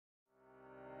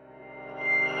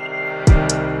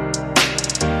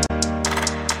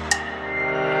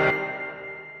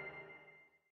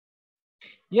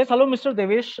Yes, hello, Mr.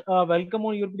 Devesh. Welcome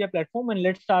on UPRVUNL platform, and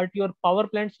let's start your power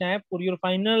plant snap for your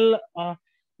final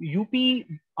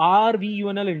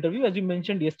UPRVUNL interview, as you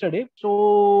mentioned yesterday.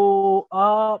 So,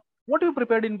 what you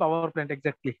prepared in power plant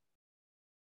exactly?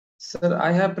 Sir,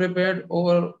 I have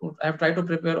tried to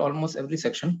prepare almost every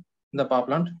section in the power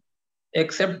plant,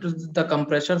 except the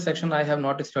compressor section I have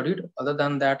not studied. Other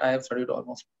than that, I have studied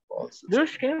almost all.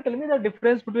 Devesh, can you tell me the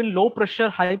difference between low pressure,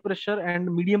 high pressure,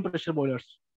 and medium pressure boilers?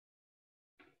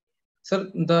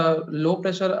 Sir, the low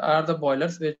pressure are the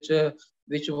boilers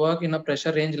which work in a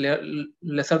pressure range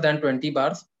lesser than 20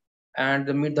 bars, and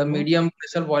the medium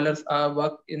pressure boilers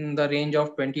work in the range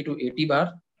of 20 to 80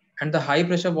 bar, and the high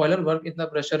pressure boiler work in the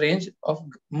pressure range of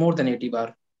more than 80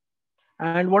 bar.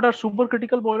 And what are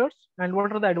supercritical boilers, and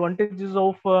what are the advantages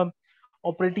of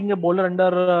operating a boiler under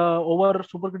over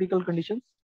supercritical conditions?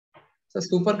 So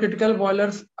supercritical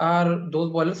boilers are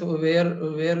those boilers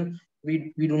where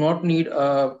we do not need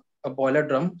a boiler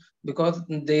drum, because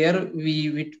there we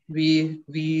heat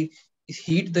we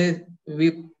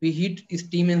heat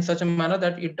steam in such a manner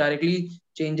that it directly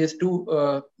changes to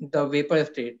the vapor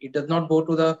state. It does not go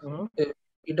to the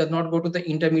it does not go to the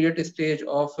intermediate stage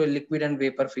of liquid and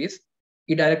vapor phase.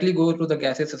 It directly goes to the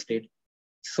gaseous state.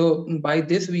 So by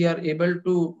this we are able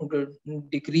to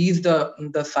decrease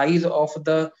the size of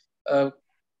the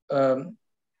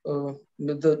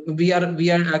we are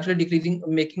actually decreasing,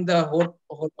 making the whole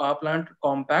power plant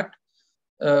compact,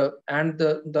 and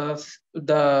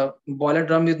the boiler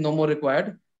drum is no more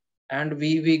required, and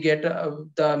we get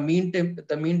the mean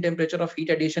temperature of heat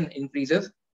addition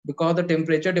increases, because the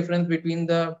temperature difference between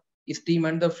the steam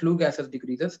and the flue gases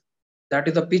decreases. That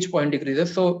is the pitch point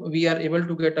decreases. So we are able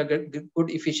to get a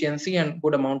good efficiency and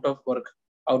good amount of work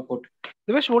output.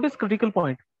 Devesh, what is critical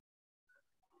point?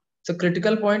 So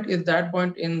critical point is that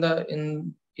point in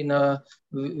a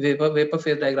vapor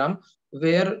phase diagram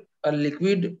where a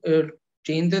liquid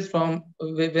changes from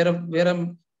where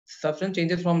a substance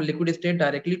changes from liquid state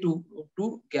directly to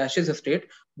gaseous state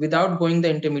without going the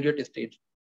intermediate state.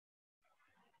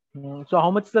 So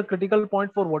how much is the critical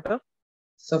point for water?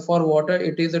 So for water,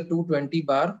 it is a 220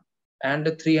 bar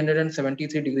and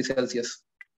 373 degrees Celsius.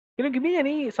 Can you give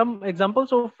me some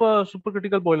examples of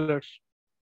supercritical boilers?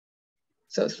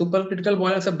 So supercritical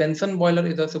boilers, a Benson boiler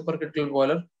is a supercritical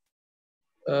boiler.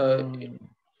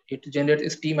 It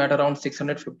generates steam at around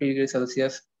 650 degrees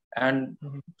Celsius, and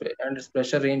its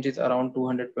pressure range is around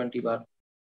 220 bar.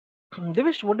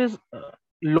 Devesh, what is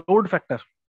load factor?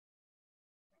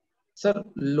 Sir,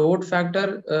 load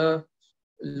factor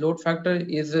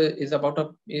is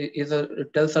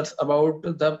it tells us about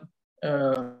the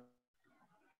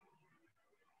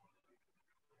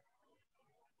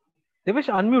Devesh,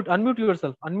 unmute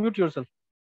yourself.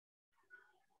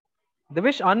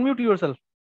 Devesh, unmute yourself.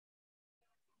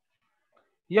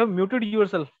 You have muted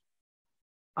yourself.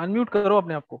 Unmute करो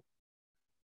अपने आप को.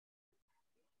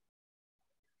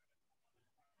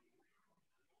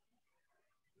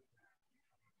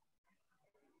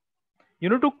 You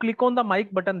need to click on the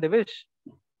mic button, Devesh.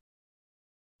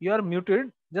 You are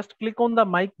muted. Just click on the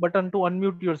mic button to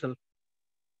unmute yourself.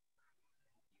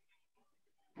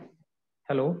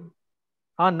 Hello.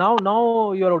 Now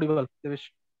you are audible,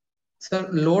 Devesh. Sir,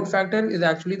 load factor is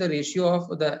actually the ratio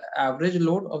of the average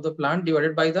load of the plant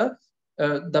divided by the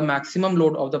maximum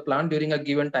load of the plant during a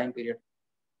given time period.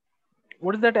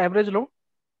 What is that average load?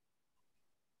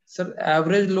 Sir,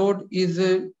 average load is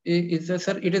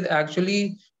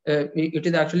actually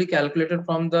calculated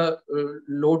from the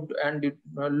load and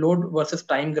load versus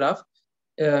time graph.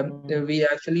 It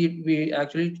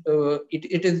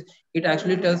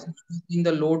actually tells in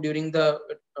the load during the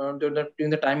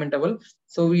time interval.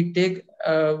 So we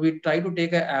try to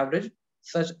take an average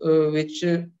such which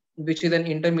is an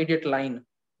intermediate line.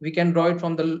 We can draw it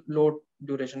from the load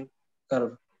duration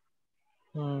curve.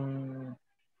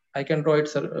 I can draw it,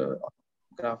 sir,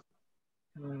 graph.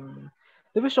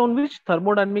 Devesh, on which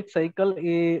thermodynamic cycle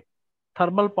a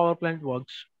thermal power plant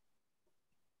works?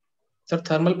 Sir,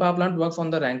 thermal power plant works on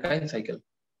the Rankine cycle.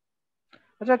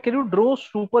 Achha, can you draw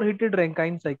superheated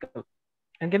Rankine cycle?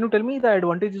 And can you tell me the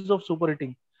advantages of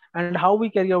superheating and how we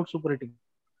carry out superheating?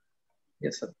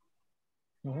 Yes, sir.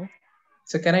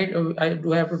 So can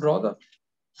do I have to draw the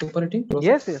superheating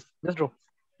process? Yes. Just draw.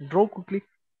 Draw quickly.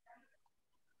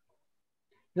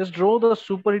 Just draw the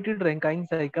superheated Rankine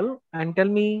cycle and tell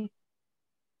me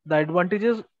the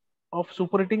advantages of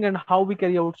superheating and how we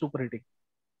carry out superheating.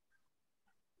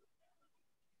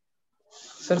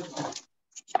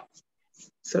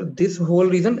 Sir, this whole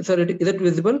reason, sir, is it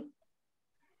visible?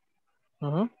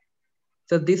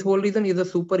 So this whole reason is a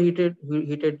superheated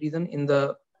region in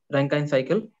the Rankine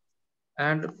cycle,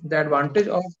 And the advantage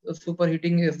of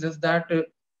superheating is just that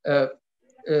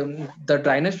the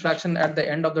dryness fraction at the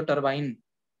end of the turbine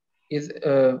is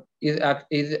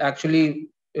actually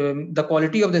the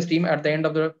quality of the steam at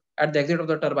the exit of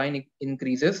the turbine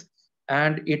increases,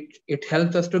 and it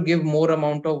helps us to give more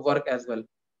amount of work as well.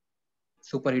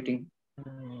 Superheating.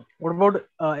 What about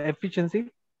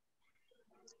efficiency?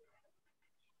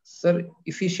 Sir,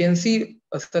 efficiency,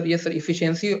 sir, yes, sir,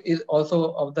 efficiency is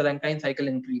also of the Rankine cycle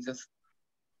increases.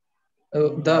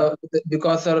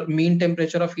 Because our mean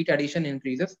temperature of heat addition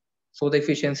increases, so the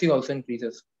efficiency also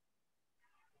increases.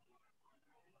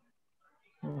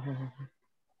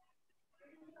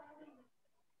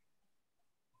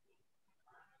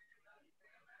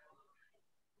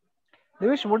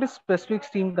 Devesh, what is specific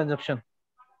steam consumption?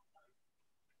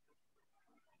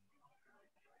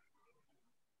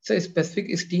 So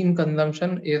specific steam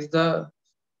consumption is the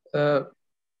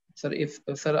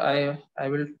sir, I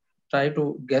will try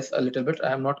to guess a little bit.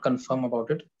 I am not confirm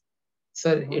about it.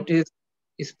 Sir, it is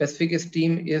specific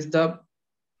steam is the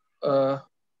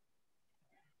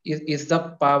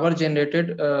power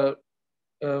generated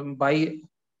by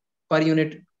per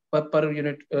unit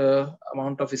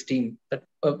amount of steam, that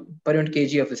per unit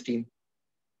kg of steam,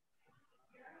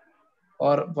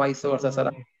 or vice versa. Sir,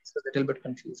 I'm a little bit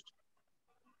confused.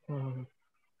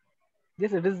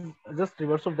 Yes, it is just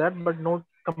reverse of that, but not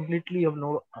completely. Have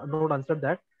not answered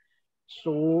that.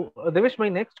 So, Devesh, my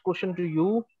next question to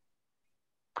you: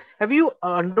 have you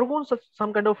undergone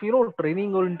some kind of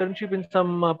training or internship in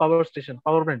some power station,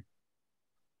 power plant?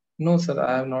 No, sir,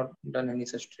 I have not done any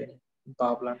such training in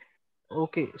power plant.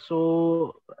 Okay,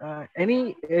 so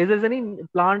is there any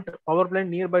power plant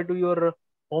nearby to your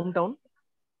hometown?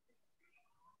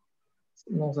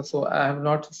 No, sir. So I have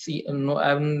not seen. No, I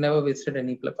have never visited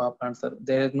any power plant, sir.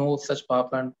 There is no such power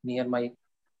plant near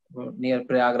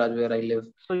Prayagraj where I live.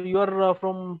 So you are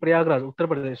from Prayagraj, Uttar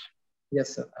Pradesh.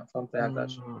 Yes, sir. I'm from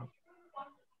Prayagraj.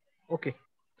 Okay.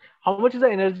 How much is the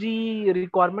energy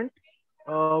requirement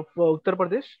for Uttar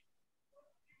Pradesh?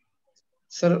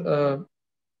 Sir,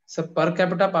 so per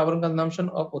capita power consumption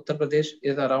of Uttar Pradesh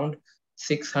is around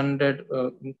 600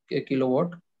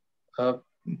 kilowatt per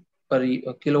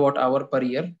kilowatt hour per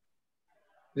year,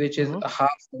 which is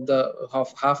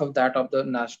half of that of the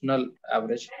national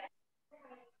average.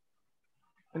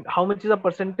 And how much is the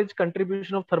percentage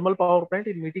contribution of thermal power plant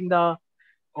in meeting the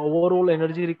overall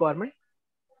energy requirement?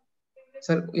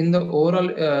 Sir, in the overall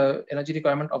energy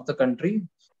requirement of the country,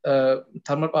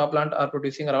 thermal power plant are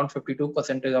producing around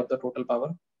 52% of the total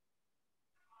power.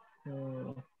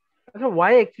 So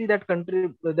why actually that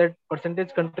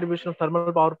percentage contribution of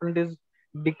thermal power plant is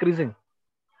decreasing?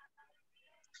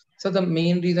 So the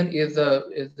main reason is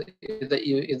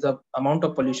the amount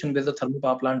of pollution which the thermal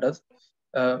power plant does.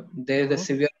 There is a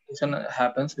severe pollution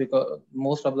happens because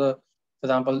most of the, for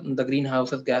example, the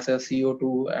greenhouse gases,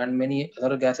 CO2, and many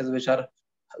other gases which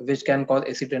can cause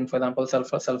accident, for example,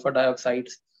 sulfur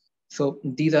dioxides. So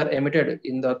these are emitted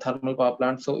in the thermal power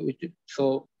plant. So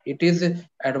it is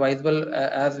advisable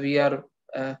as we are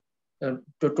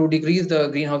to decrease the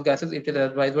greenhouse gases. It is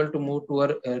advisable to move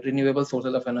toward renewable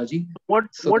sources of energy.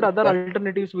 What other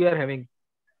alternatives we are having?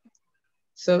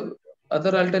 So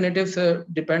other alternatives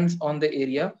depends on the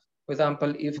area. For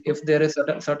example, if there is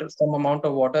some amount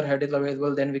of water head is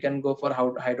available, then we can go for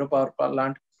hydropower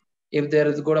plant. If there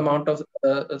is a good amount of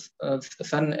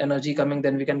sun energy coming,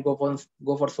 then we can go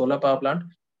for solar power plant.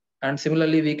 And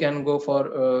similarly, we can go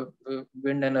for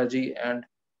wind energy and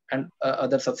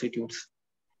other substitutes.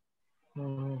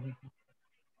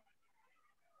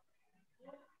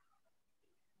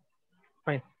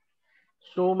 Fine.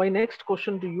 So my next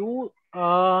question to you,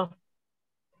 okay,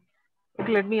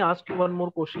 let me ask you one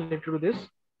more question related to this.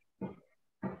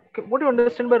 Okay, what do you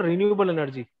understand by renewable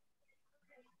energy?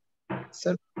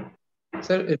 Sir,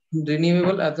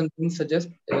 renewable, as the name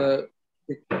suggests, will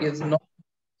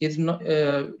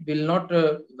not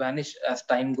vanish as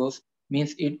time goes.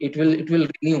 Means it will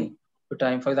renew to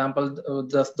time. For example,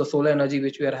 the solar energy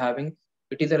which we are having,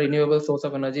 it is a renewable source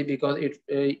of energy because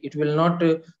it will not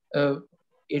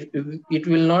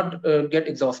get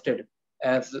exhausted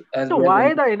as. So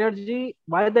why the energy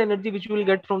which we will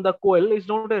get from the coal is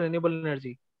not a renewable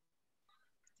energy?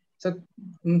 So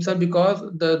because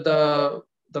the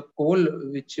coal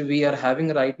which we are having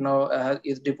right now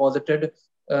is deposited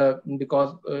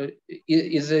because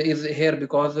is here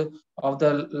because of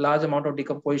the large amount of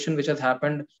decomposition which has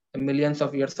happened millions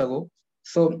of years ago.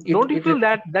 So don't you feel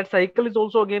that cycle is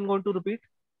also again going to repeat?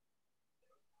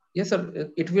 Yes, sir.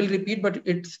 It will repeat, but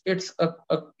it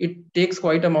takes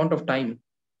quite amount of time.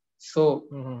 So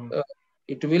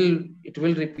it will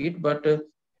repeat, but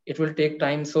it will take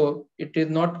time. So it is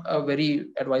not a very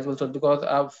advisable source, because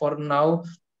for now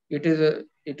it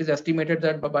is estimated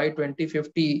that by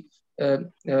 2050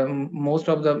 most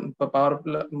of the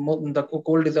the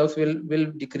coal reserves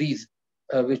will decrease,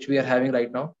 which we are having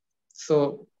right now.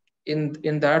 So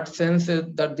in that sense,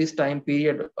 that this time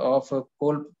period of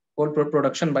coal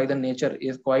production by the nature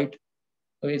is quite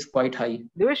high.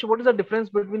 Devesh, what is the difference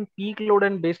between peak load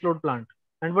and base load plant?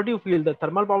 And what do you feel? The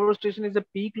thermal power station is a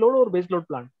peak load or base load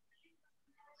plant?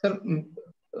 Sir,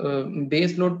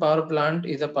 base load power plant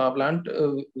is a power plant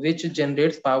which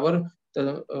generates power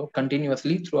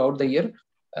continuously throughout the year,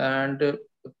 and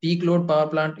peak load power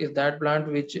plant is that plant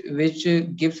which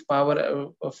gives power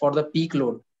for the peak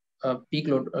load. When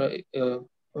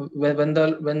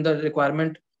the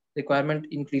requirement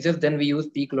increases, then we use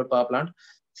peak load power plant.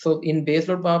 So in base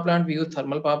load power plant we use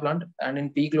thermal power plant, and in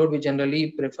peak load we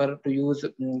generally prefer to use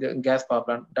gas power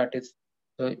plant. That is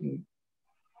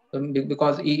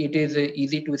because it is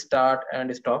easy to start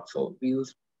and stop, so we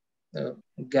use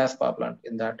gas power plant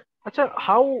in that. Achha,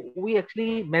 how we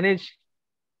actually manage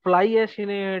fly ash in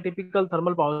a typical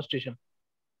thermal power station?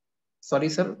 Sorry,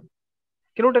 sir.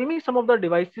 Can you tell me some of the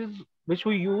devices which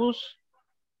we use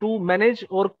to manage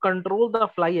or control the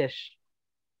fly ash?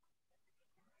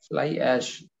 Fly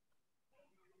ash.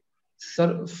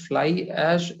 Sir, fly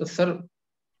ash, sir,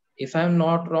 if I'm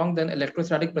not wrong, then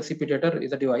electrostatic precipitator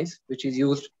is a device which is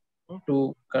used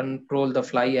to control the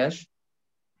fly ash.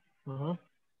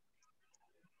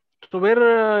 So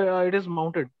where it is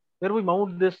mounted? Where we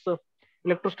mount this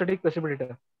electrostatic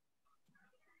precipitator?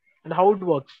 And how it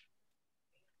works?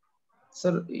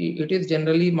 Sir, it is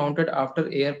generally mounted after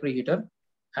air preheater.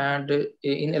 And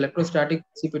in electrostatic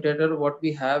precipitator, what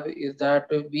we have is that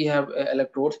we have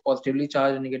electrodes, positively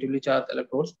charged and negatively charged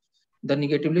electrodes. The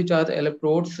negatively charged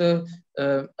electrodes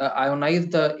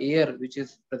ionize the air which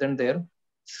is present there.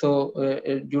 So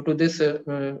due to this,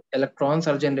 electrons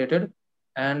are generated,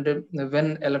 and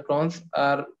when electrons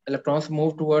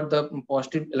move toward the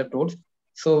positive electrodes,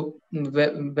 so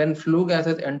when flue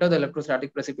gases enter the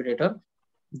electrostatic precipitator,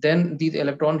 then these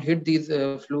electrons hit these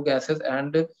flue gases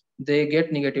and they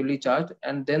get negatively charged,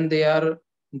 and then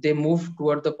they move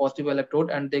toward the positive electrode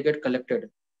and they get collected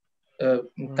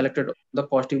the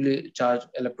positively charged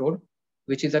electrode,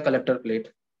 which is a collector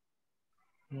plate.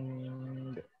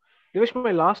 Devesh,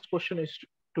 my last question is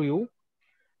to you.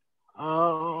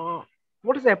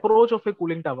 What is the approach of a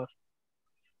cooling tower?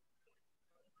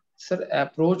 Sir,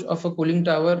 approach of a cooling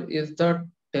tower is the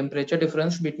temperature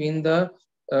difference between the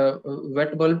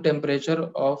wet bulb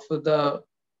temperature of the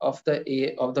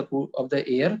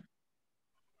air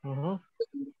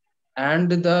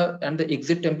and the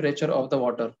exit temperature of the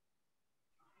water,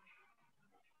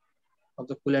 of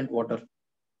the coolant water.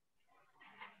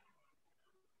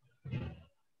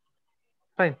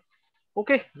 Fine.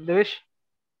 Okay, Devesh,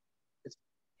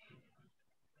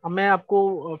 अब मैं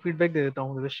आपको feedback दे देता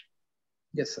हूँ Devesh.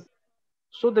 Yes, sir.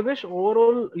 So Devesh,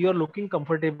 overall you are looking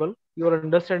comfortable. Your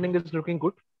understanding is looking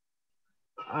good.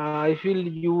 I feel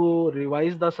you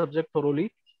revised the subject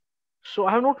thoroughly. So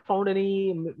I have not found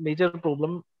any major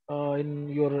problem in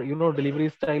your delivery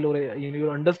style or in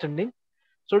your understanding.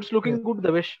 So it's looking good,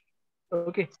 Devesh.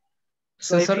 Okay.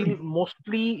 So I feel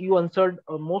mostly you answered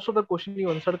most of the question you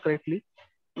answered correctly.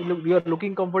 You are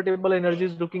looking comfortable. Energy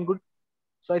is looking good.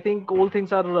 So I think all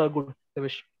things are good,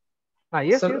 Devesh.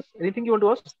 Yes, sir, yes. Anything you want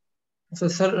to ask? So,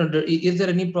 sir, is there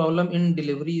any problem in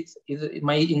delivery? Is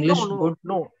my English good?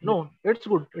 No. It's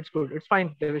good. It's good. It's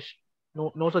fine, Devesh.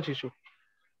 No such issue.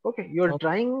 Okay, you are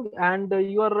trying and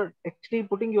you are actually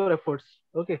putting your efforts.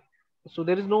 Okay, so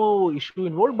there is no issue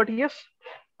involved. But yes,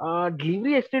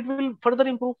 delivery actually will further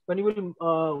improve when you will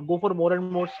go for more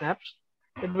and more snaps.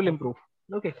 It will improve.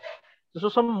 Okay, so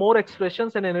some more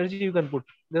expressions and energy you can put.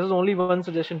 This is only one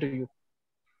suggestion to you.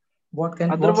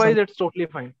 Otherwise, it's totally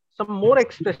fine. Some more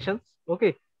expressions.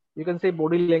 Okay, you can say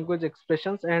body language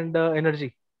expressions and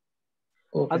energy.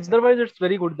 Okay, otherwise, it's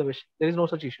very good, Devesh. There is no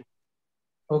such issue.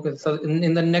 Okay, so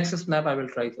in the next snap, I will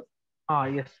try, sir.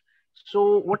 Yes.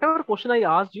 So whatever question I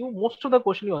asked you, most of the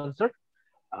question you answered.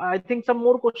 I think some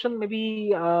more question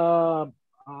maybe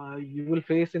you will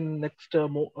face in next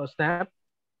snap.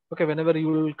 Okay, whenever you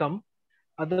will come.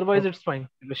 Otherwise, it's fine,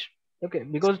 Devesh. Okay,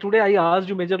 because today I asked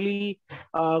you major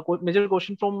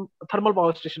question from thermal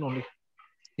power station only.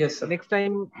 Yes, sir. Next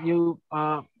time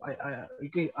I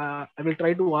will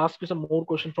try to ask you some more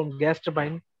question from gas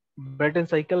turbine, Brayton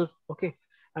cycle, okay,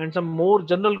 and some more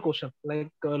general question like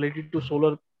related to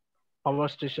solar power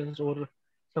stations or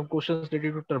some questions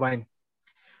related to turbine.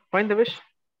 Fine, Devesh.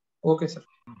 Okay, sir.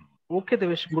 Okay,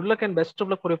 Devesh. Good luck and best of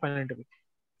luck for your final interview.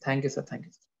 Thank you, sir. Thank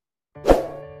you.